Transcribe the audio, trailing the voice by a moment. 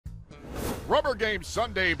Rubber game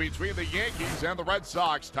Sunday between the Yankees and the Red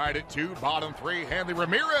Sox, tied at 2, bottom 3. Hanley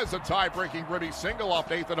Ramirez, a tie-breaking ribby single off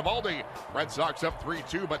Nathan Eovaldi. Red Sox up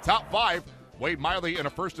 3-2, but top 5. Wade Miley in a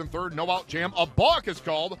first and third no-out jam. A balk is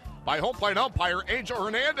called by home plate umpire Angel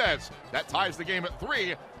Hernandez. That ties the game at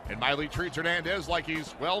 3, and Miley treats Hernandez like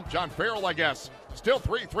he's, well, John Farrell, I guess. Still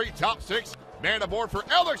 3-3, top 6. Man aboard for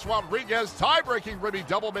Alex Rodriguez. Tie-breaking ribby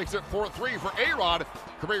double makes it 4-3 for A-Rod.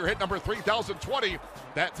 Career hit number 3,020.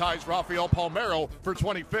 That ties Rafael Palmeiro for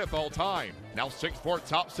 25th all-time. Now 6-4,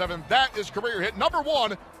 top 7. That is career hit number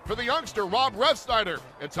 1 for the youngster Rob Refsnyder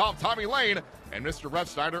in top Tommy Lane. And Mr.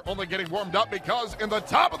 Refsnyder only getting warmed up because in the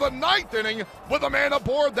top of the 9th inning with a man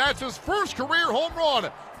aboard, that's his first career home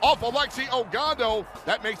run off Alexi Ogando.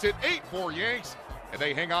 That makes it 8-4 Yanks, and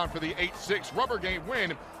they hang on for the 8-6 rubber game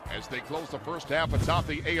win as they close the first half atop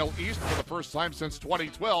the AL East for the first time since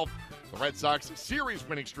 2012. The Red Sox series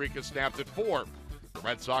winning streak is snapped at 4. The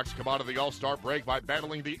Red Sox come out of the All-Star break by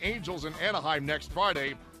battling the Angels in Anaheim next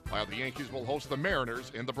Friday, while the Yankees will host the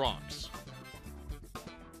Mariners in the Bronx.